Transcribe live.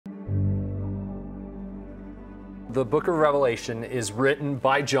The book of Revelation is written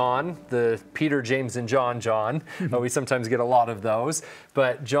by John, the Peter, James, and John. We sometimes get a lot of those.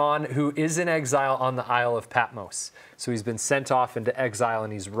 But John, who is in exile on the Isle of Patmos. So he's been sent off into exile,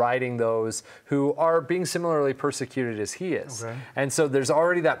 and he's writing those who are being similarly persecuted as he is. Okay. And so there's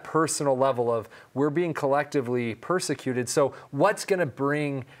already that personal level of we're being collectively persecuted. So what's going to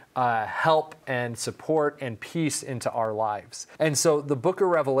bring help and support and peace into our lives? And so the book of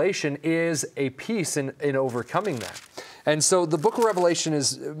Revelation is a piece in overcoming that. And so the book of Revelation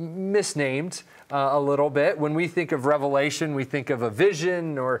is misnamed a little bit. When we think of Revelation, we think of a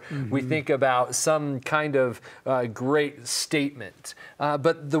vision, or we think about some kind of great statement.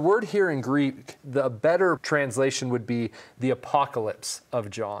 But the word here in Greek, the better translation would be the apocalypse of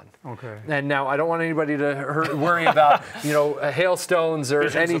John. Okay. And now I don't want anybody to worry about, hailstones or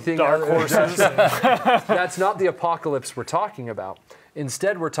anything. Dark horses. That's not the apocalypse we're talking about.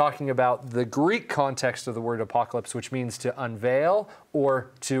 Instead, we're talking about the Greek context of the word apocalypse, which means to unveil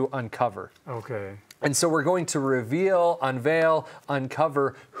or to uncover. Okay. And so we're going to reveal, unveil,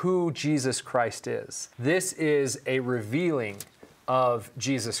 uncover who Jesus Christ is. This is a revealing of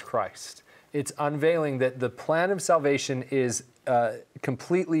Jesus Christ. It's unveiling that the plan of salvation is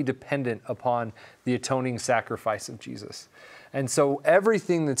completely dependent upon the atoning sacrifice of Jesus. And so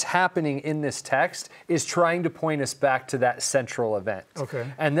everything that's happening in this text is trying to point us back to that central event. Okay.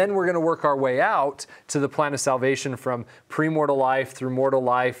 And then we're going to work our way out to the plan of salvation from pre-mortal life through mortal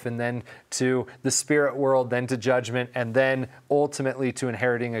life, and then to the spirit world, then to judgment, and then ultimately to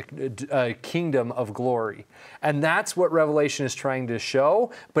inheriting a kingdom of glory. And that's what Revelation is trying to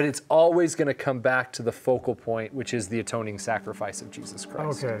show, but it's always going to come back to the focal point, which is the atoning sacrifice of Jesus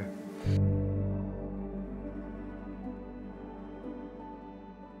Christ. Okay.